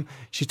him.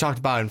 She's talked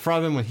about it in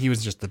front of him when he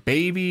was just a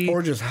baby.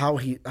 Or just how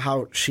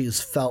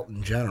she's felt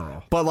in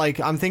general. But like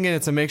I'm thinking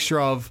it's a mixture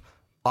of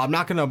I'm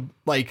not gonna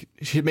like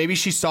maybe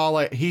he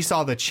saw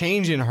the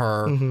change in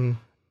her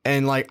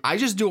and like I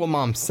just do what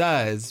mom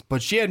says,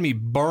 but she had me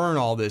burn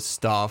all this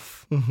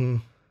stuff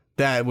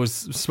that was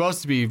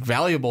supposed to be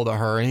valuable to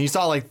her, and he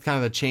saw like kind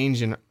of the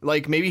change in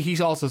like maybe he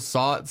also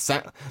saw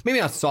it, maybe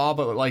not saw,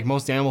 but like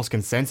most animals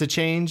can sense a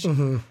change,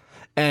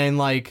 and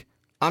like.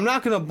 I'm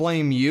not going to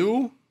blame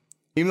you,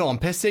 even though I'm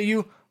pissed at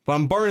you, but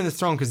I'm burning this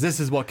throne because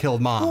this is what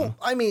killed mom. Well,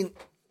 I mean,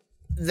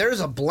 there's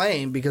a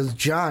blame because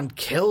Jon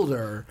killed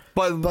her.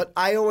 But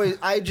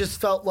I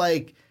just felt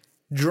like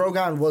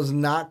Drogon was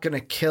not going to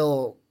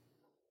kill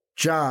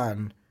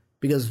Jon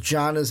because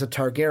Jon is a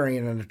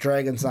Targaryen and a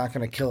dragon's not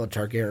going to kill a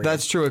Targaryen.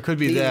 That's true. It could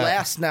be the that.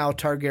 last now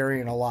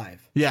Targaryen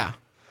alive. Yeah.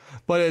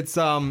 But it's,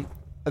 I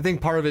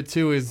think part of it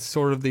too is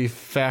sort of the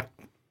fact,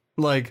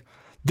 like,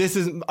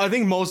 I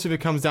think most of it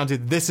comes down to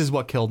this is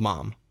what killed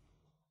mom.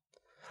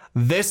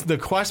 The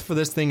quest for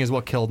this thing is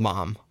what killed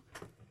mom.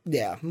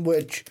 Yeah,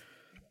 which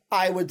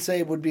I would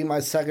say would be my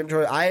second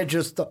choice. I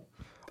just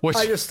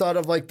thought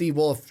of like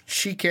if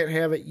she can't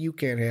have it, you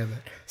can't have it.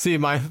 See,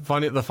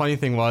 the funny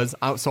thing was,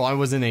 I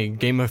was in a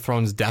Game of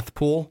Thrones death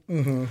pool,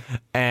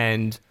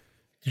 and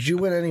did you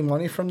win any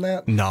money from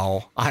that?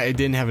 No, I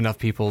didn't have enough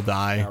people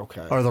die,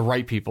 or the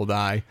right people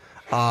die.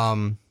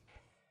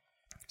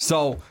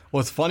 So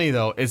what's funny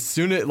though, as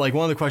soon as like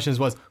one of the questions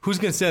was who's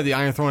going to sit at the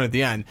Iron Throne at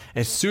the end.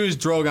 As soon as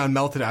Drogon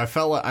melted, I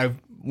felt like I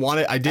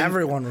didn't.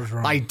 Everyone was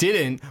wrong. I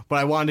didn't, but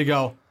I wanted to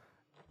go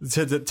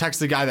to text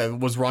the guy that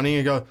was running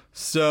and go.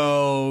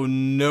 So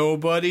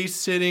nobody's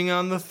sitting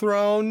on the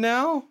throne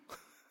now,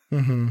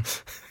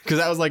 because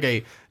that was like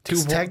a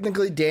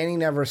technically Dany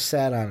never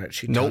sat on it.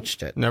 She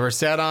touched it. Never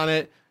sat on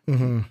it.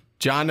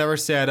 Jon never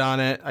sat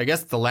on it. I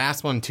guess the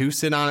last one to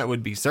sit on it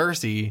would be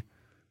Cersei.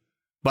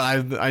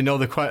 But I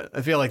know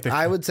I feel like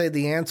I would say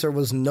the answer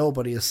was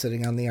nobody is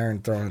sitting on the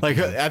Iron Throne. Like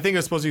I think it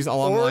was supposed to be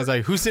along the lines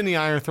like who's sitting in the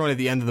Iron Throne at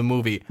the end of the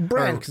movie?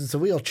 Bran, because it's a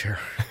wheelchair.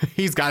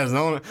 He's got his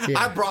own. Yeah.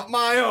 I brought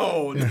my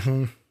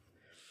own.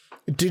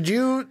 Do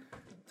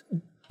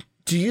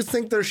you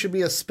think there should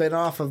be a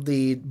spinoff of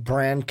the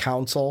Bran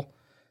Council?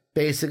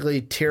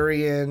 Basically,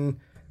 Tyrion,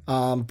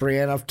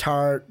 Brienne of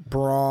Tart,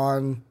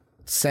 Bronn,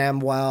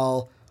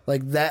 Samwell,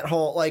 like that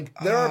whole, like,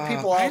 there are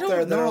people out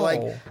there that are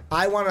like,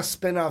 I want a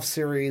spin-off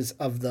series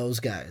of those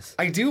guys.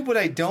 I do, but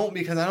I don't,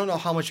 because I don't know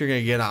how much you're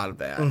going to get out of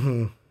that.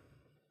 Mm-hmm.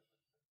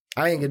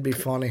 I think it'd be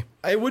funny.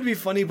 It would be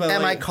funny, but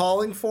am I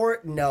calling for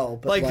it? No,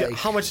 but like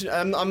how much?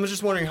 I'm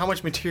just wondering how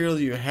much material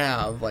you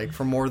have, like,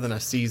 for more than a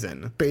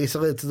season.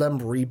 Basically, it's them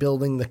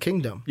rebuilding the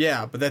kingdom.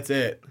 Yeah, but that's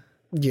it.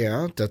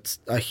 Yeah, that's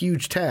a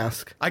huge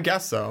task. I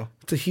guess so.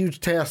 It's a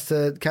huge task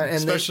to kind of,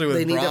 and especially with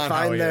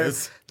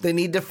Bronn, they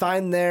need to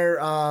find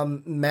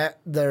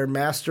their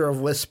master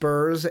of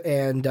whispers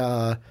and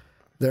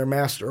their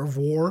master of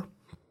war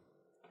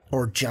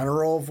or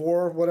general of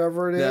war,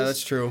 whatever it is. Yeah,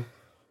 that's true.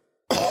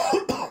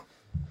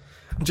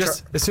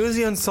 Just as soon as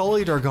the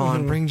Unsullied are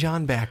gone, bring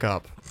Jon back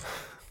up.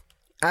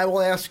 I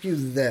will ask you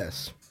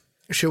this: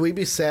 should we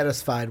be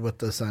satisfied with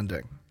this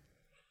ending?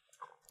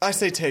 I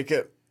say take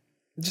it.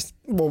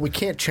 Well, we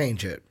can't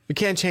change it. We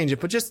can't change it,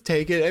 but just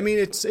take it. I mean,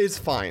 it's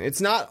fine.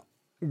 It's not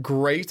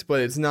great,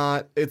 but it's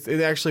not. It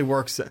actually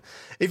works.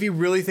 If you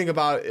really think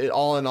about it,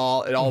 all in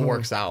all, it all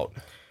works out.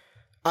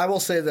 I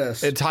will say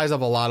this: it ties up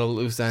a lot of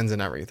loose ends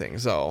and everything.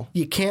 So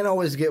you can't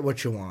always get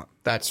what you want.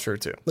 That's true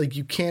too. Like,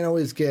 you can't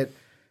always get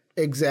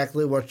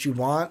exactly what you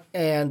want,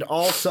 and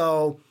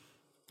also,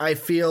 I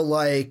feel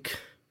like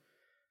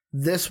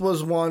this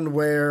was one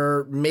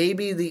where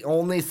maybe the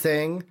only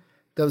thing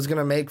that was going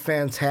to make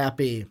fans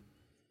happy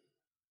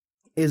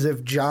is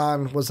if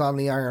Jon was on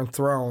the Iron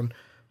Throne.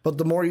 But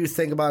the more you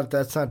think about it,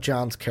 that's not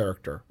Jon's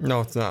character.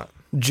 No, it's not.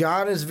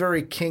 Jon is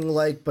very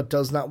king-like, but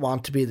does not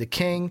want to be the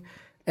king.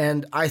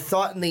 And I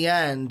thought in the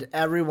end,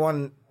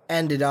 everyone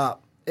ended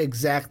up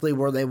exactly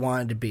where they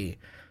wanted to be.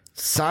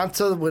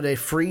 Sansa with a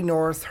free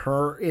north,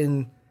 her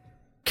in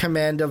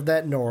command of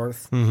that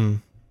north. Mm-hmm.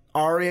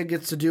 Arya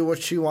gets to do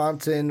what she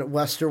wants in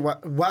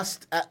Westeros,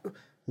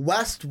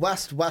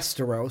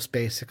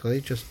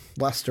 basically. Just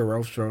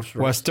Westeros.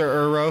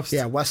 Westeros?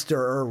 Yeah,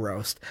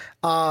 Westeros.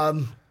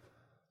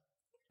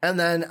 And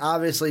then,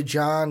 obviously,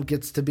 Jon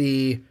gets to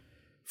be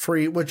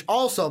free, which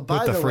also,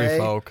 by the way...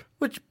 folk.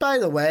 Which, by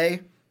the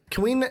way,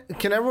 can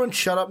everyone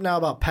shut up now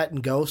about Pet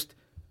and Ghost?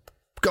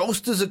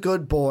 Ghost is a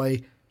good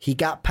boy. He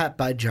got pet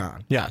by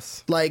Jon.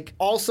 Yes. Like,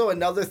 also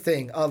another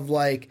thing of,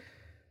 like,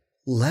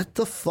 let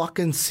the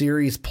fucking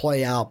series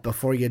play out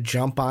before you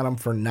jump on him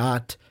for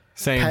not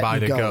saying bye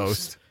to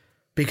Ghost.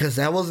 Because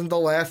that wasn't the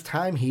last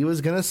time he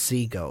was going to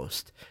see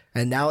Ghost.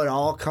 And now it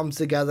all comes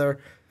together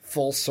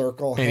full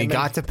circle. And he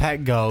got to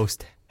pet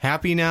Ghost.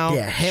 Happy now?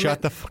 Yeah,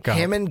 shut the fuck up.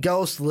 Him and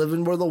Ghost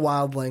living where the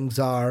wildlings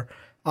are.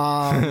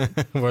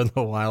 Where the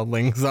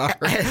wildlings are.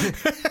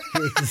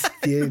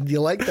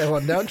 you like that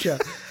one, don't you?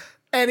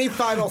 Any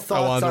final thoughts on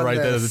this? I wanted to write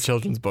that as a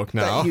children's book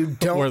now. That you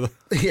don't, where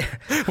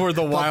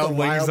the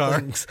wildlings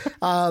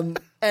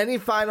are. Any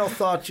final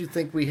thoughts you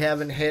think we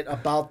haven't hit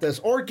about this,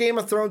 or Game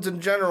of Thrones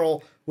in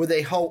general, with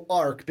a whole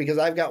arc? Because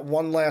I've got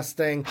one last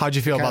thing. How'd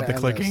you feel about the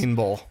Clegane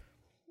Bowl?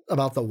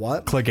 About the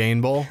what?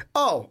 Clegane Bowl.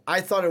 Oh,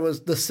 I thought it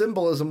was, the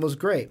symbolism was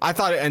great. I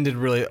thought it ended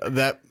really,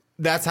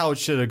 that's how it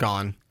should have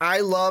gone. I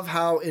love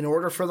how, in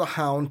order for the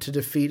Hound to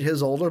defeat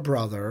his older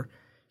brother,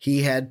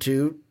 he had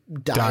to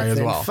die as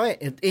well.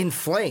 In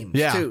flames,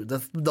 too.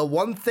 The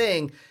one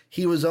thing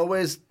he was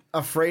always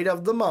afraid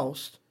of the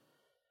most,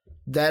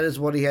 that is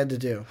what he had to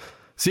do.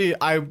 See,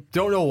 I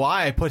don't know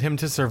why I put him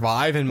to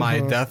survive in my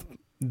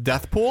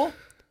death pool.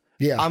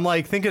 Yeah. I'm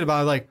like thinking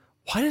about it, like,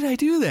 why did I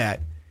do that?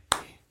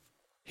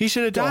 He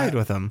should have died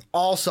with him.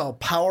 Also,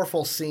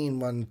 powerful scene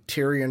when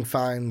Tyrion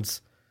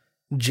finds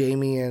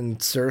Jaime and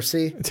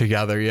Cersei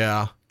together,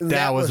 yeah.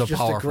 That was a just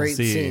powerful a great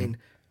scene.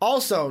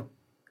 Also,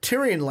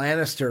 Tyrion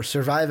Lannister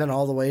surviving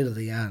all the way to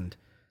the end.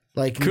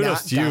 Like,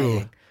 kudos to dying.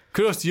 you.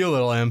 Kudos to you,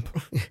 little imp.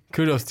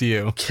 Kudos to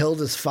you. Killed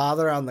his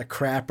father on the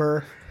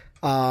crapper.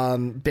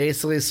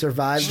 Basically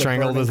survived.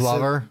 Strangled his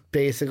lover.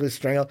 Basically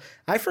strangled.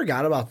 I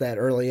forgot about that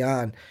early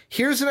on.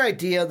 Here's an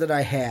idea that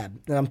I had,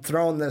 and I'm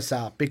throwing this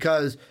out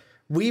because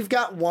we've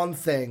got one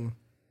thing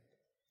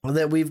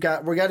that we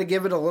got to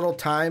give it a little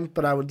time,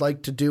 but I would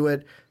like to do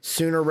it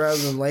sooner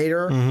rather than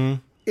later,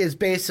 is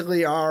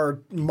basically our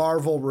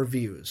Marvel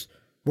reviews,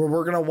 where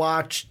we're going to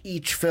watch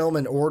each film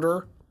in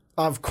order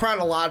of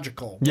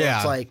chronological. Yeah.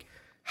 It's like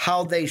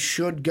how they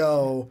should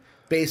go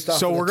based off of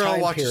the time period. So we're going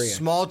to watch a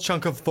small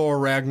chunk of Thor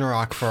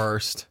Ragnarok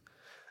first.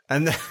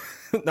 And then...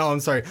 No, I'm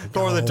sorry.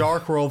 Thor the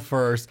Dark World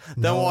first.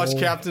 Then we'll watch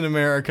Captain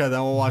America.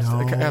 Then we'll watch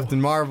Captain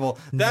Marvel.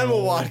 Then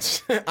we'll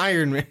watch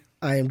Iron Man.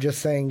 I am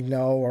just saying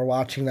no. We're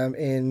watching them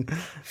in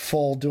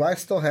full. Do I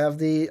still have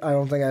I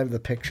don't think I have the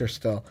picture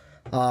still.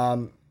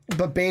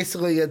 But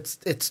basically, it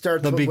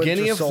starts the with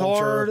beginning Winter of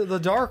Soldier. Thor: The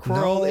Dark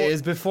World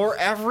is before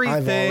everything.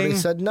 I've already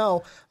said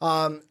no.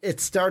 It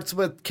starts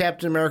with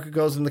Captain America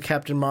goes into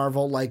Captain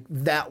Marvel, like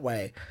that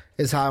way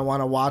is how I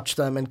want to watch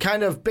them and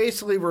kind of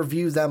basically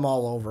review them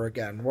all over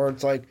again. Where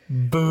it's like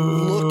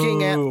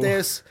looking at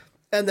this,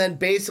 and then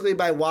basically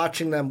by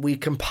watching them, we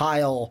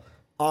compile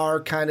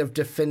our kind of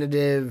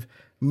definitive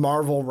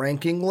Marvel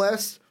ranking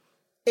list.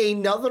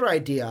 Another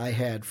idea I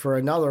had for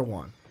another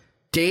one.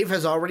 Dave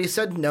has already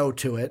said no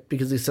to it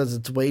because he says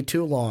it's way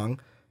too long,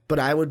 but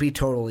I would be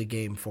totally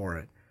game for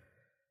it.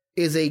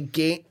 Is a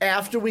game,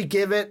 after we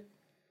give it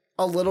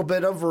a little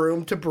bit of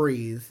room to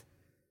breathe,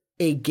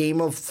 a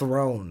Game of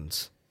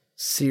Thrones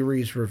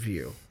series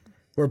review,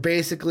 where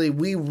basically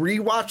we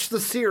rewatch the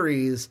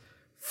series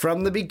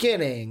from the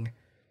beginning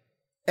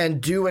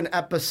and do an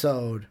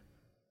episode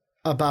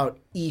about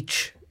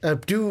each,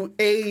 do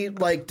a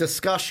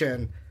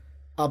discussion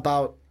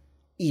about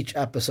each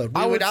episode.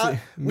 I would say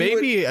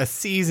maybe a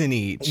season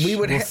each.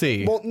 We'll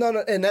see. Well,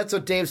 no, and that's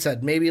what Dave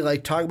said. Maybe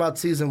talk about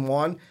season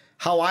 1.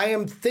 How I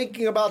am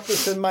thinking about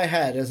this in my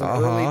head as an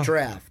early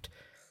draft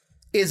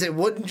is it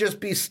wouldn't just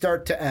be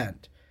start to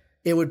end.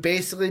 It would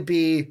basically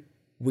be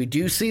we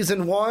do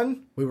season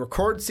 1, we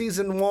record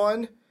season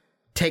 1,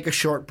 take a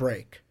short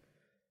break,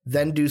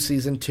 then do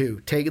season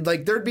 2.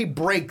 There'd be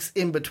breaks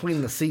in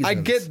between the seasons. I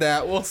get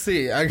that. We'll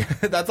see.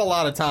 That's a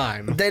lot of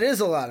time. That is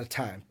a lot of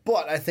time,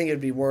 but I think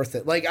it'd be worth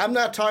it. I'm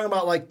not talking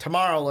about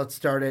tomorrow. Let's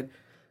start it.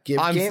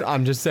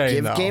 I'm just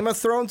saying. Give Game of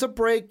Thrones a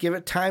break. Give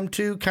it time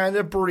to kind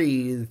of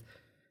breathe.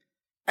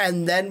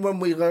 And then when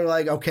we are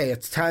okay,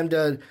 it's time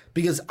to,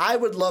 because I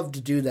would love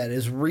to do that,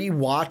 is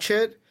rewatch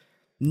it,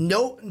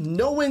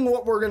 knowing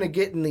what we're going to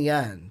get in the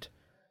end,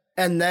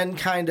 and then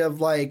kind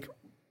of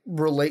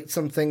relate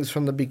some things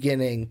from the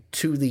beginning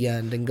to the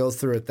end and go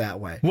through it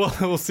that way.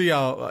 We'll see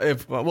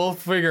we'll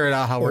figure it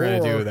out how we're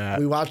going to do that.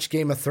 We watch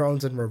Game of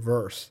Thrones in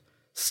reverse.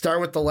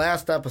 Start with the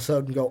last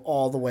episode and go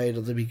all the way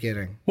to the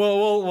beginning.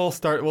 Well,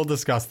 we'll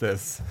discuss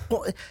this.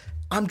 Well,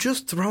 I'm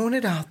just throwing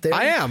it out there.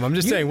 I am. I'm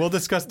just saying we'll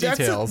discuss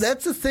details.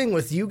 That's the thing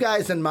with you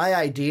guys and my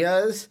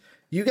ideas.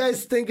 You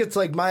guys think it's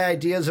my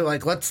ideas are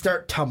let's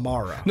start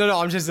tomorrow. No,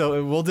 I'm just,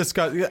 we'll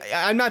discuss.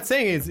 I'm not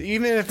saying it's,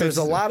 even if there's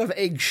a lot of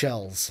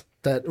eggshells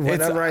that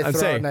whenever I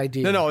throw out an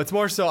idea. No, it's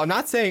more so, I'm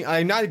not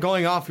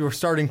going off you're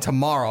starting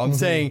tomorrow. I'm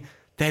saying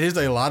that is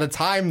a lot of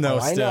time though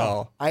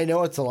still. I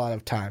know it's a lot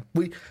of time.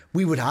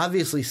 We would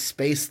obviously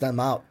space them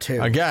out too.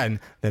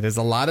 Again, that is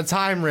a lot of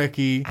time,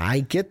 Ricky.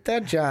 I get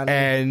that, Johnny.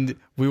 And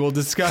we will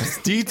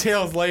discuss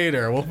details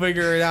later. We'll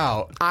figure it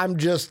out. I'm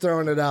just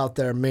throwing it out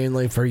there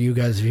mainly for you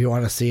guys if you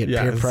want to see it.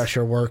 Yes. Peer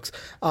pressure works.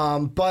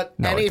 But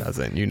no, it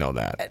doesn't. You know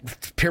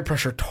that. Peer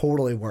pressure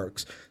totally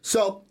works.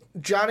 So,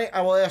 Johnny,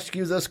 I will ask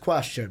you this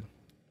question.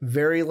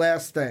 Very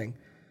last thing.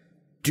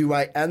 Do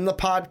I end the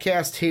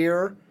podcast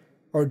here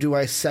or do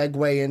I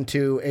segue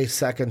into a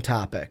second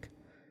topic?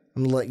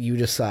 I'm going to let you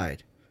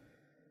decide.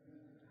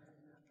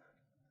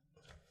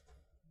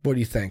 What do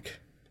you think?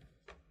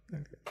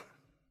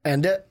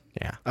 End it?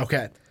 Yeah.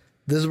 Okay.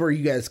 This is where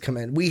you guys come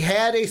in. We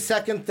had a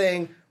second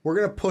thing. We're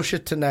going to push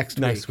it to next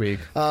week.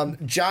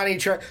 Johnny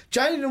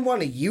didn't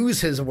want to use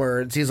his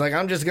words. He's like,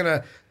 I'm just going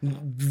to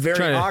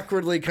very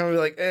awkwardly kind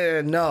of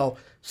be no.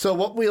 So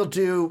what we'll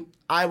do,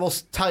 I will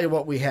tell you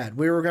what we had.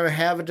 We were going to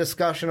have a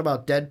discussion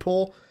about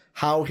Deadpool,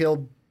 how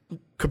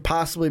could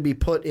possibly be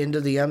put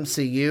into the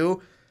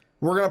MCU.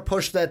 We're going to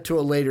push that to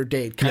a later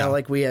date, kind of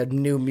like we had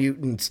New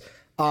Mutants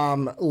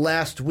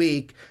last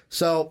week.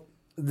 So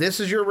this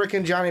is your Rick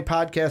and Johnny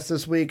podcast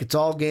this week. It's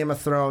all Game of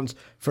Thrones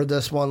for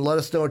this one. Let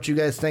us know what you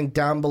guys think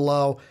down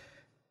below.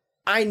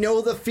 I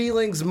know the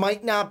feelings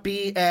might not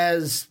be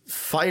as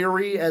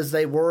fiery as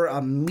they were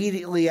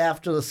immediately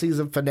after the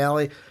season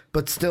finale,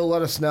 but still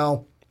let us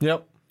know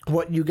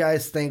what you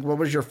guys think. What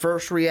was your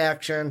first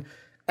reaction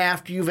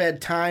after you've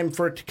had time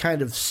for it to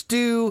kind of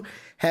stew?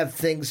 Have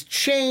things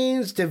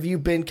changed? Have you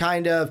been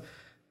kind of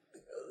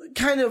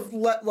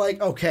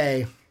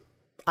okay,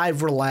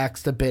 I've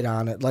relaxed a bit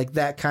on it,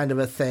 that kind of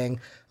a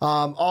thing.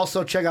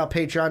 Also, check out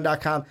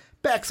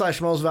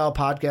patreon.com/Mosval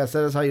Podcast.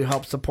 That is how you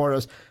help support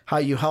us, how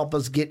you help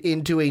us get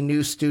into a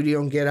new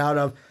studio and get out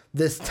of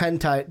this 10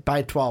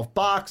 by 12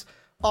 box.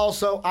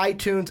 Also,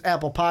 iTunes,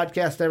 Apple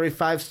Podcast, every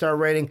 5-star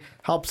rating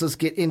helps us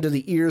get into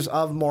the ears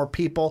of more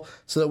people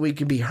so that we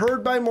can be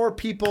heard by more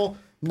people,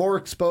 more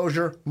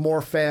exposure,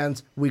 more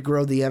fans. We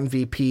grow the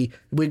MVP.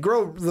 We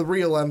grow the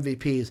real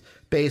MVPs,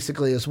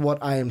 basically, is what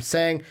I am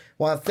saying.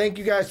 Want to thank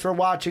you guys for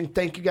watching.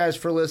 Thank you guys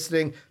for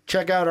listening.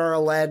 Check out our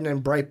Aladdin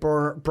and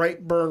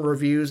Brightburn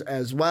reviews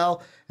as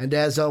well. And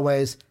as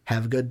always,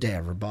 have a good day,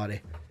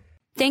 everybody.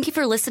 Thank you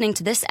for listening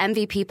to this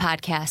MVP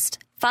podcast.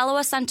 Follow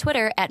us on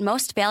Twitter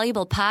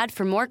 @MostValuablePod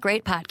for more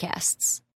great podcasts.